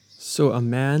So a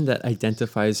man that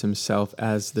identifies himself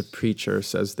as the preacher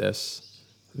says this: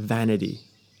 vanity,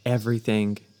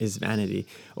 everything is vanity,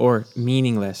 or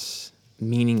meaningless,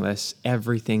 meaningless,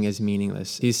 everything is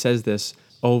meaningless. He says this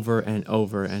over and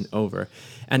over and over.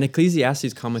 An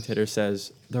Ecclesiastes commentator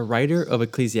says, the writer of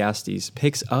Ecclesiastes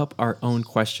picks up our own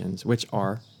questions, which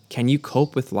are, can you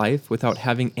cope with life without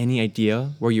having any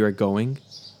idea where you are going?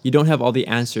 You don't have all the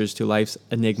answers to life's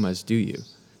enigmas, do you?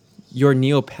 Your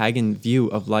neo-pagan view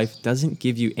of life doesn't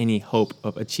give you any hope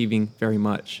of achieving very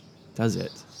much, does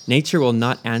it? Nature will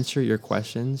not answer your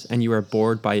questions, and you are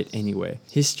bored by it anyway.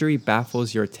 History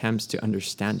baffles your attempts to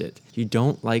understand it. You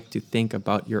don't like to think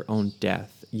about your own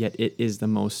death, yet it is the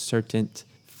most certain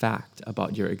fact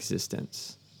about your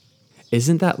existence.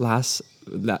 Isn't that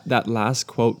last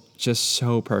quote just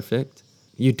so perfect?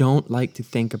 You don't like to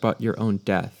think about your own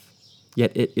death,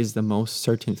 yet it is the most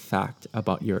certain fact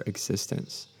about your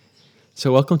existence.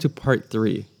 So welcome to part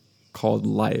 3, called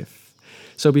Life.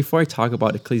 So before I talk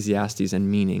about Ecclesiastes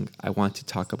and meaning, I want to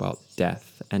talk about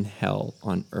death and hell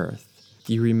on earth.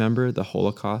 Do you remember the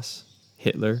Holocaust?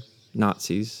 Hitler,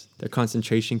 Nazis, the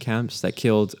concentration camps that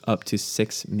killed up to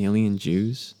 6 million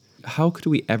Jews? How could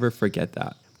we ever forget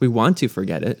that? We want to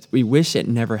forget it. We wish it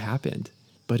never happened.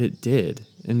 But it did.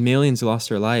 And millions lost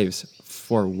their lives.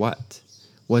 For what?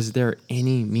 Was there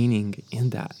any meaning in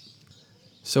that?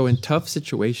 So in tough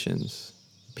situations,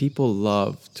 people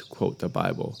love to quote the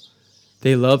Bible.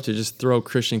 They love to just throw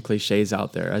Christian cliches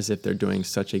out there as if they're doing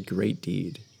such a great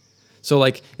deed. So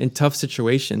like in tough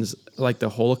situations, like the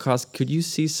Holocaust, could you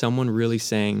see someone really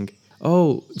saying,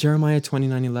 oh, Jeremiah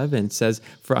 29:11 says,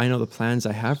 for I know the plans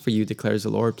I have for you, declares the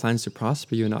Lord, plans to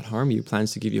prosper you and not harm you,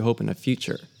 plans to give you hope in a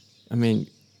future. I mean,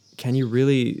 can you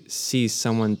really see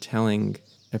someone telling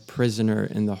a prisoner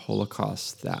in the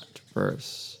Holocaust that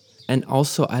verse? And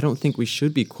also, I don't think we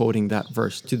should be quoting that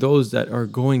verse to those that are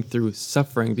going through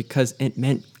suffering, because it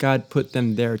meant God put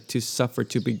them there to suffer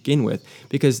to begin with.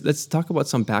 Because let's talk about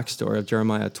some backstory of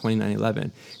Jeremiah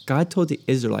 29:11. God told the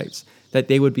Israelites that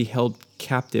they would be held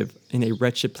captive in a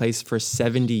wretched place for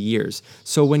 70 years.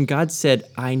 So when God said,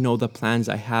 I know the plans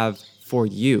I have for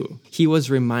you, he was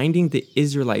reminding the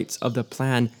Israelites of the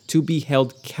plan to be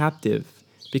held captive,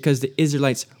 because the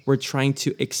Israelites were trying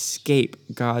to escape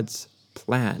God's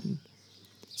plan.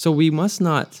 So we must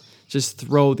not just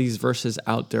throw these verses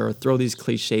out there or throw these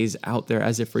cliches out there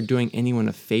as if we're doing anyone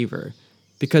a favor.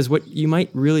 Because what you might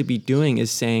really be doing is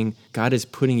saying God is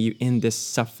putting you in this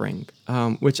suffering,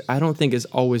 which I don't think is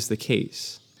always the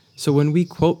case. So when we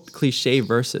quote cliche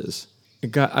verses,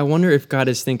 I wonder if God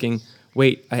is thinking,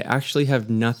 wait, I actually have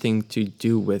nothing to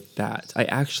do with that. I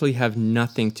actually have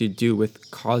nothing to do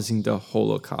with causing the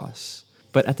Holocaust.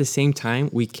 But at the same time,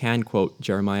 we can quote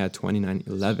Jeremiah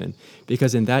 29:11,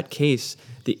 because in that case,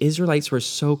 the Israelites were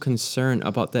so concerned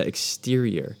about the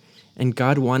exterior, and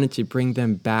God wanted to bring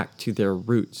them back to their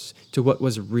roots, to what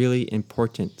was really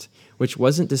important, which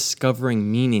wasn't discovering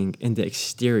meaning in the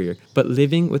exterior, but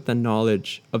living with the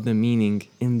knowledge of the meaning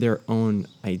in their own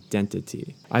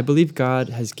identity. I believe God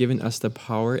has given us the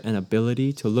power and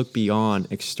ability to look beyond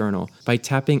external by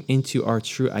tapping into our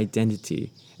true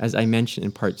identity. As I mentioned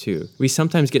in part 2, we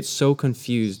sometimes get so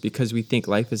confused because we think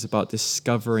life is about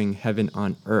discovering heaven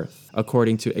on earth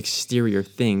according to exterior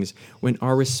things, when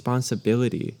our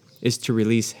responsibility is to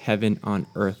release heaven on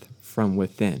earth from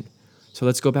within. So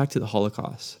let's go back to the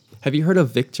Holocaust. Have you heard of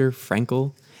Viktor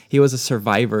Frankl? He was a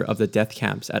survivor of the death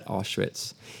camps at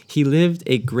Auschwitz. He lived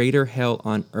a greater hell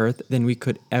on earth than we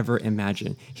could ever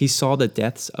imagine. He saw the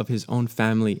deaths of his own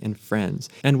family and friends.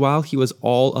 And while he was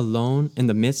all alone in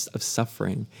the midst of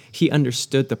suffering, he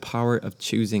understood the power of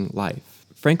choosing life.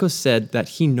 Frankl said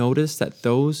that he noticed that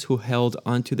those who held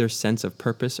onto their sense of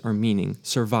purpose or meaning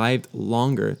survived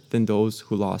longer than those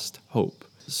who lost hope.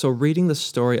 So reading the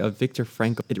story of Viktor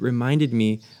Frankl, it reminded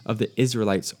me of the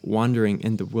Israelites wandering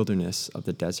in the wilderness of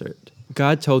the desert.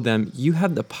 God told them, you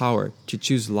have the power to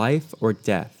choose life or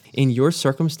death. In your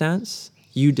circumstance,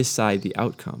 you decide the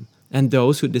outcome. And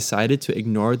those who decided to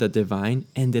ignore the divine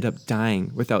ended up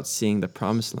dying without seeing the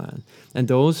promised land. And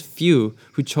those few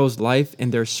who chose life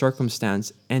in their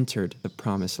circumstance entered the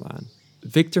promised land.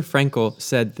 Viktor Frankl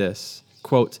said this,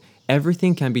 quote,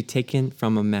 everything can be taken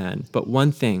from a man, but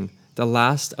one thing, the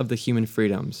last of the human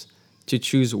freedoms, to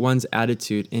choose one's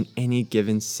attitude in any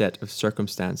given set of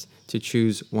circumstance, to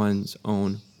choose one's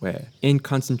own way. In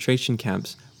concentration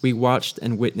camps, we watched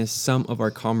and witnessed some of our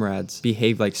comrades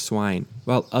behave like swine,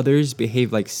 while others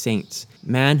behave like saints.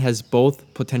 Man has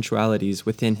both potentialities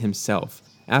within himself.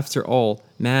 After all,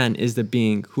 man is the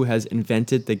being who has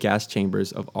invented the gas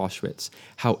chambers of Auschwitz.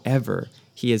 However,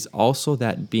 he is also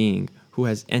that being who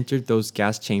has entered those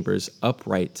gas chambers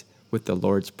upright with the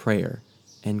Lord's Prayer,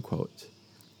 end quote.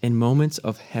 In moments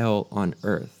of hell on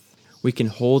earth, we can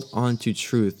hold on to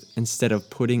truth instead of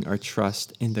putting our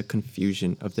trust in the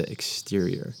confusion of the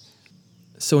exterior.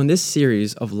 So in this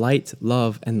series of Light,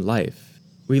 Love, and Life,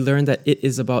 we learn that it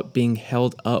is about being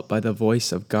held up by the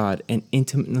voice of God and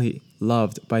intimately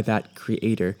loved by that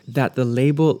Creator, that the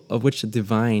label of which the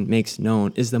divine makes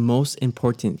known is the most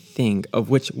important thing of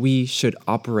which we should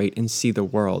operate and see the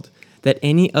world, that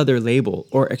any other label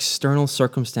or external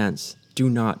circumstance do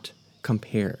not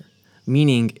compare,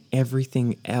 meaning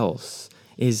everything else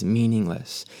is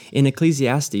meaningless. In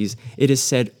Ecclesiastes, it is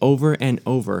said over and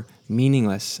over,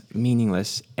 meaningless,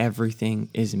 meaningless, everything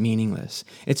is meaningless.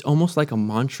 It's almost like a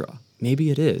mantra.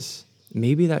 Maybe it is.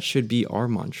 Maybe that should be our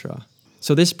mantra.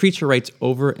 So this preacher writes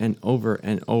over and over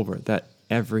and over that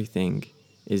everything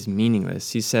is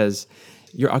meaningless. He says,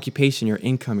 your occupation, your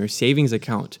income, your savings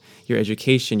account, your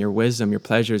education, your wisdom, your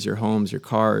pleasures, your homes, your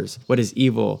cars, what is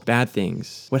evil, bad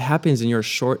things, what happens in your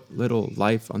short little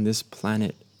life on this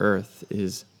planet Earth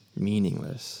is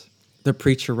meaningless. The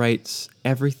preacher writes,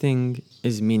 everything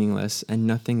is meaningless and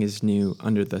nothing is new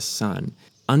under the sun.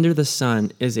 Under the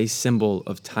sun is a symbol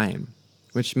of time,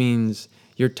 which means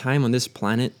your time on this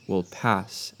planet will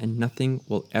pass and nothing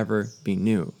will ever be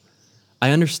new.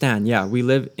 I understand, we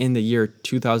live in the year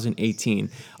 2018.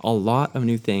 A lot of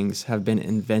new things have been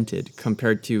invented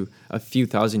compared to a few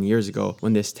thousand years ago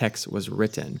when this text was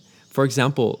written. For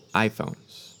example,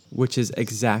 iPhones, which is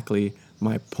exactly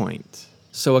my point.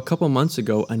 So a couple months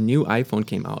ago, a new iPhone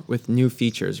came out with new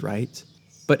features, right?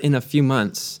 But in a few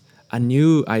months, a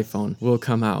new iPhone will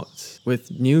come out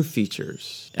with new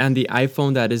features. And the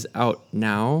iPhone that is out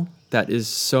now, that is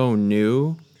so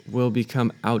new, will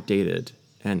become outdated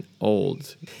and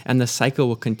old. And the cycle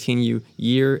will continue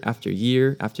year after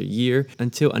year after year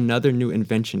until another new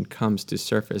invention comes to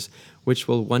surface, which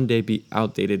will one day be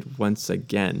outdated once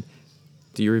again.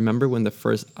 Do you remember when the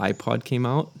first iPod came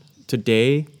out?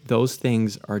 Today, those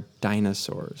things are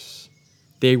dinosaurs.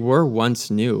 They were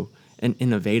once new and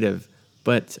innovative,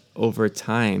 but over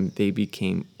time they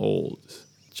became old,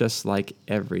 just like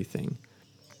everything.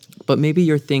 But maybe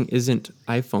your thing isn't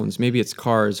iPhones. Maybe it's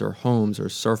cars or homes or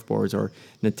surfboards or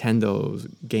Nintendo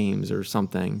games or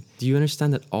something. Do you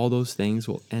understand that all those things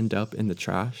will end up in the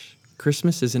trash?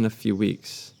 Christmas is in a few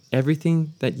weeks.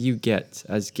 Everything that you get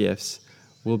as gifts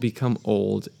will become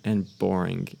old and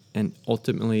boring and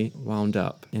ultimately wound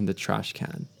up in the trash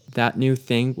can. That new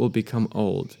thing will become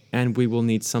old and we will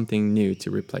need something new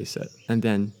to replace it. And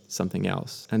then something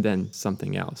else. And then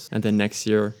something else. And then next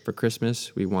year for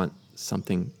Christmas, we want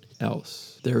something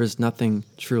else. There is nothing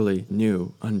truly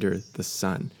new under the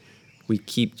sun. We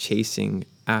keep chasing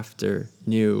after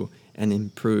new and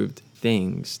improved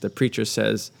things. The preacher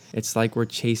says it's like we're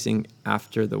chasing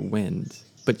after the wind.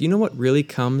 But you know what really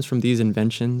comes from these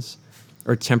inventions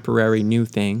or temporary new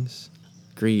things?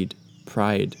 Greed,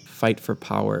 pride, fight for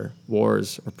power,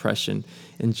 wars, oppression,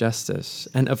 injustice,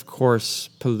 and of course,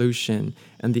 pollution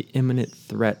and the imminent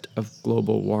threat of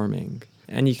global warming.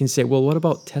 And you can say, well, what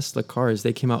about Tesla cars?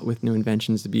 They came out with new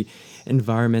inventions to be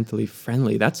environmentally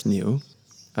friendly. That's new.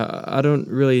 I don't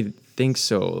really think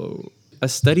so. A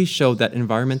study showed that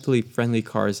environmentally friendly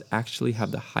cars actually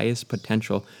have the highest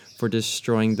potential for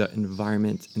destroying the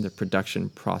environment in the production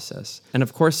process. And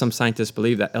of course, some scientists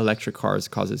believe that electric cars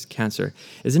causes cancer.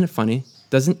 Isn't it funny?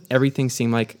 Doesn't everything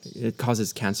seem like it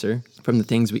causes cancer? From the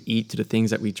things we eat to the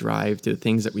things that we drive to the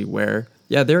things that we wear.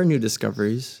 Yeah, there are new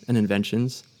discoveries and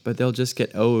inventions, but they'll just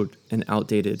get old and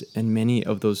outdated, and many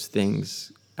of those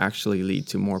things actually lead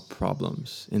to more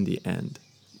problems in the end.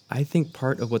 I think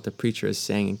part of what the preacher is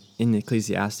saying in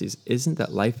Ecclesiastes isn't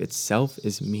that life itself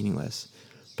is meaningless,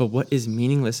 but what is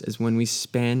meaningless is when we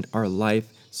spend our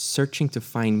life searching to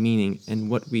find meaning in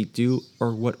what we do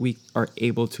or what we are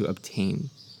able to obtain,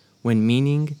 when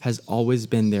meaning has always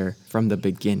been there from the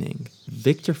beginning.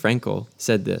 Viktor Frankl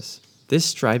said this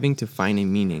striving to find a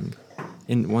meaning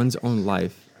in one's own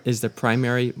life is the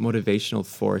primary motivational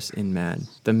force in man.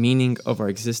 The meaning of our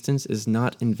existence is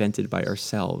not invented by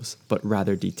ourselves, but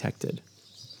rather detected.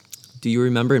 Do you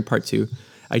remember in part 2,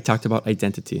 I talked about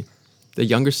identity? The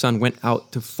younger son went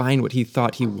out to find what he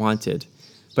thought he wanted,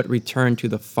 but returned to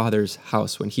the father's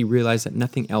house when he realized that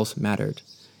nothing else mattered.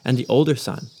 And the older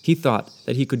son, he thought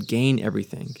that he could gain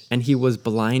everything, and he was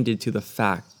blinded to the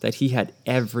fact that he had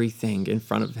everything in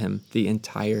front of him the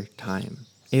entire time.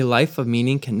 A life of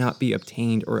meaning cannot be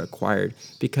obtained or acquired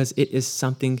because it is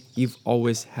something you've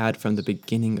always had from the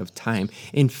beginning of time.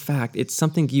 In fact, it's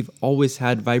something you've always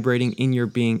had vibrating in your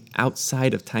being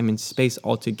outside of time and space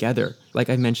altogether, like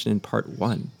I mentioned in part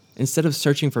 1. Instead of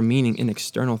searching for meaning in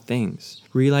external things,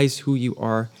 realize who you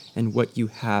are and what you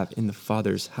have in the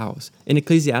Father's house. In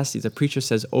Ecclesiastes, the preacher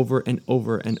says over and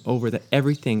over and over that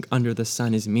everything under the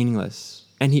sun is meaningless.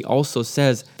 And he also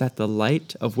says that the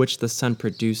light of which the sun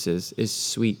produces is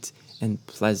sweet and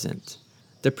pleasant.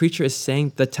 The preacher is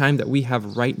saying the time that we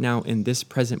have right now in this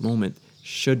present moment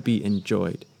should be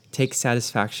enjoyed. Take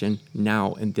satisfaction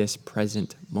now in this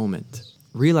present moment.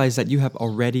 Realize that you have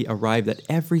already arrived, that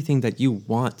everything that you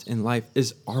want in life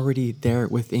is already there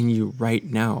within you right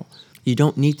now. You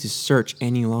don't need to search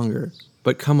any longer,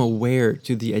 but come aware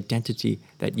to the identity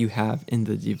that you have in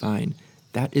the divine.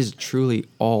 That is truly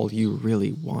all you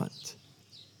really want.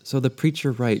 So the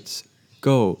preacher writes,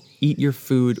 "Go, eat your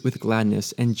food with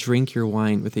gladness and drink your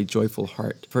wine with a joyful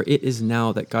heart, for it is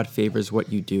now that God favors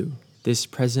what you do." This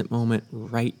present moment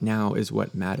right now is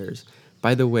what matters.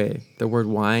 By the way, the word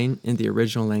wine in the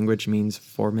original language means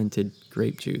fermented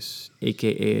grape juice,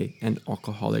 aka an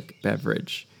alcoholic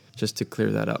beverage. Just to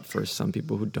clear that up for some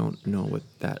people who don't know what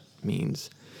that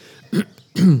means.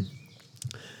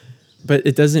 But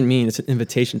it doesn't mean it's an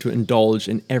invitation to indulge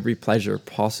in every pleasure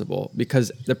possible,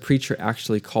 because the preacher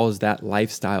actually calls that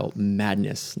lifestyle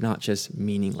madness, not just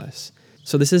meaningless.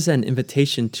 So this is an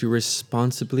invitation to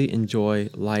responsibly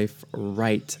enjoy life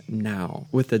right now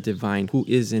with the divine who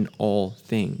is in all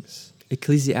things.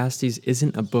 Ecclesiastes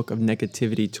isn't a book of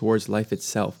negativity towards life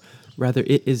itself. Rather,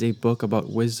 it is a book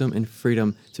about wisdom and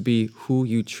freedom to be who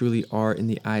you truly are in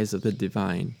the eyes of the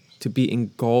divine, to be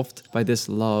engulfed by this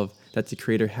love that the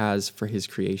Creator has for His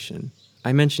creation.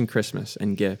 I mentioned Christmas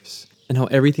and gifts, and how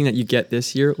everything that you get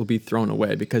this year will be thrown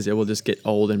away because it will just get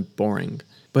old and boring.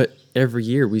 But every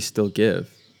year we still give,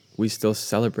 we still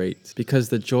celebrate, because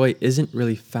the joy isn't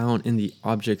really found in the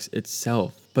objects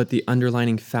itself, but the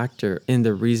underlying factor in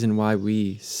the reason why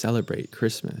we celebrate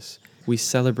Christmas. We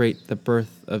celebrate the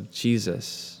birth of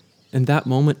Jesus. In that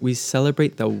moment, we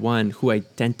celebrate the one who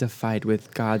identified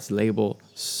with God's label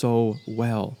so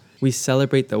well. We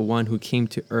celebrate the one who came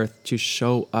to earth to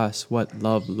show us what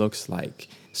love looks like.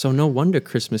 So no wonder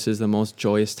Christmas is the most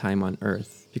joyous time on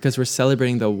earth, because we're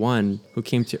celebrating the one who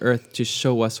came to earth to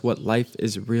show us what life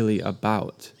is really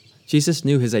about. Jesus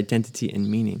knew his identity and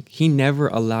meaning. He never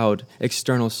allowed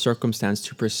external circumstance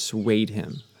to persuade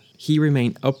him. He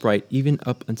remained upright even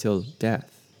up until death.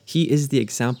 He is the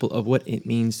example of what it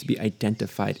means to be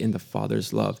identified in the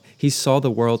Father's love. He saw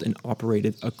the world and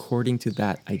operated according to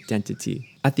that identity.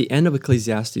 At the end of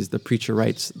Ecclesiastes, the preacher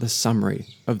writes the summary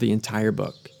of the entire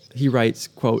book. He writes,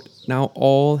 quote, "Now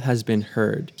all has been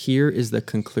heard. Here is the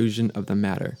conclusion of the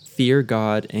matter. Fear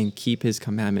God and keep his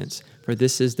commandments, for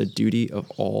this is the duty of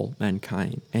all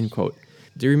mankind." End quote.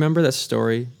 Do you remember that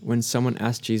story when someone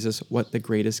asked Jesus what the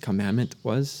greatest commandment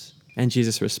was? And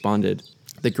Jesus responded,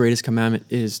 "The greatest commandment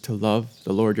is to love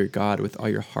the Lord your God with all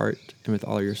your heart and with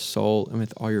all your soul and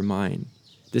with all your mind.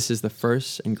 This is the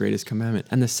first and greatest commandment.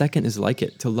 And the second is like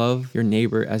it, to love your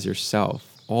neighbor as yourself.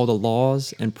 All the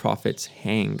laws and prophets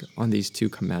hang on these two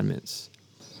commandments."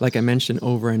 Like I mentioned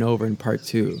over and over in part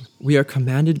 2, we are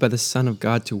commanded by the Son of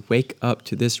God to wake up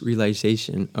to this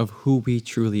realization of who we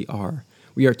truly are.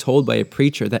 We are told by a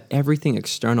preacher that everything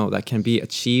external that can be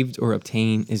achieved or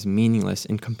obtained is meaningless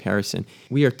in comparison.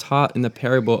 We are taught in the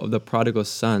parable of the prodigal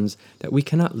sons that we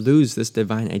cannot lose this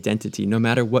divine identity no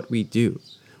matter what we do.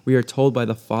 We are told by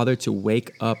the Father to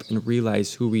wake up and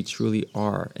realize who we truly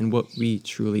are and what we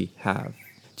truly have,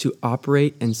 to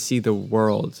operate and see the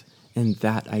world in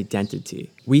that identity.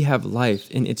 We have life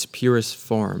in its purest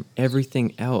form.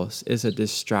 Everything else is a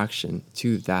distraction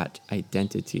to that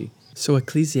identity. So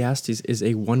Ecclesiastes is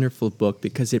a wonderful book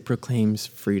because it proclaims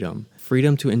freedom.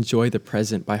 Freedom to enjoy the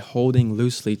present by holding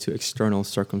loosely to external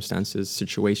circumstances,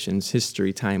 situations,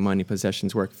 history, time, money,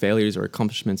 possessions, work, failures, or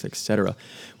accomplishments, etc.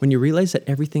 When you realize that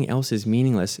everything else is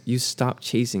meaningless, you stop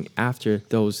chasing after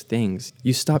those things.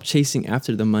 You stop chasing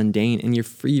after the mundane and you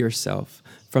free yourself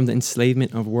from the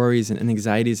enslavement of worries and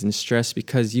anxieties and stress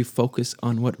because you focus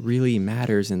on what really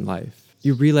matters in life.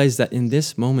 You realize that in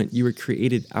this moment, you were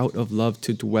created out of love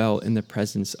to dwell in the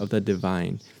presence of the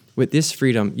divine. With this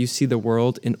freedom, you see the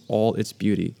world in all its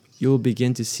beauty. You will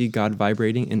begin to see God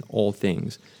vibrating in all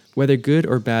things. Whether good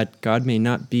or bad, God may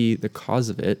not be the cause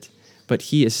of it, but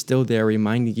He is still there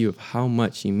reminding you of how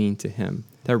much you mean to Him.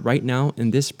 That right now,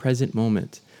 in this present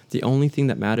moment, the only thing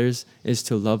that matters is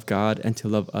to love God and to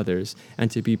love others and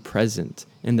to be present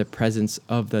in the presence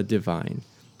of the divine.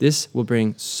 This will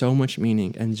bring so much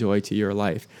meaning and joy to your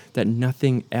life that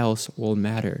nothing else will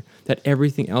matter, that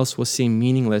everything else will seem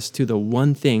meaningless to the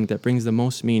one thing that brings the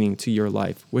most meaning to your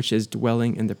life, which is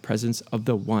dwelling in the presence of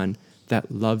the one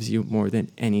that loves you more than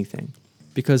anything.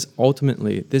 Because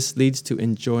ultimately, this leads to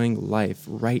enjoying life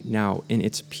right now in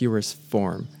its purest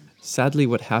form. Sadly,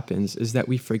 what happens is that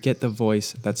we forget the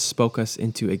voice that spoke us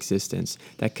into existence,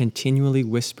 that continually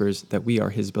whispers that we are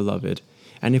His beloved.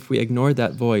 And if we ignore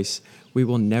that voice, we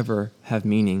will never have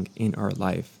meaning in our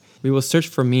life. We will search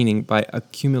for meaning by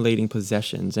accumulating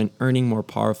possessions and earning more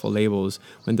powerful labels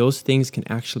when those things can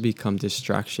actually become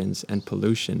distractions and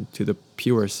pollution to the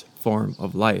purest form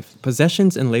of life.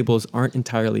 Possessions and labels aren't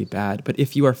entirely bad, but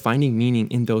if you are finding meaning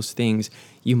in those things,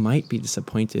 you might be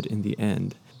disappointed in the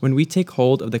end. When we take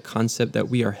hold of the concept that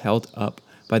we are held up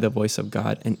by the voice of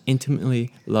God and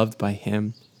intimately loved by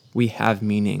Him, we have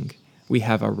meaning. We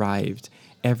have arrived.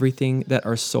 Everything that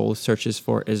our soul searches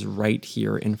for is right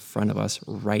here in front of us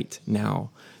right now.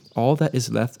 All that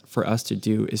is left for us to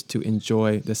do is to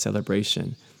enjoy the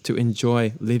celebration, to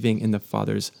enjoy living in the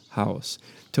Father's house,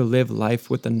 to live life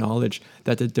with the knowledge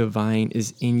that the divine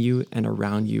is in you and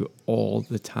around you all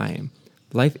the time.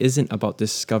 Life isn't about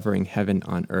discovering heaven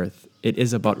on earth. It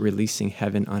is about releasing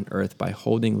heaven on earth by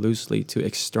holding loosely to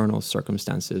external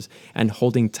circumstances and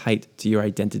holding tight to your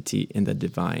identity in the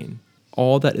divine.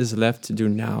 All that is left to do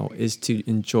now is to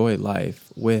enjoy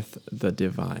life with the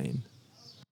divine.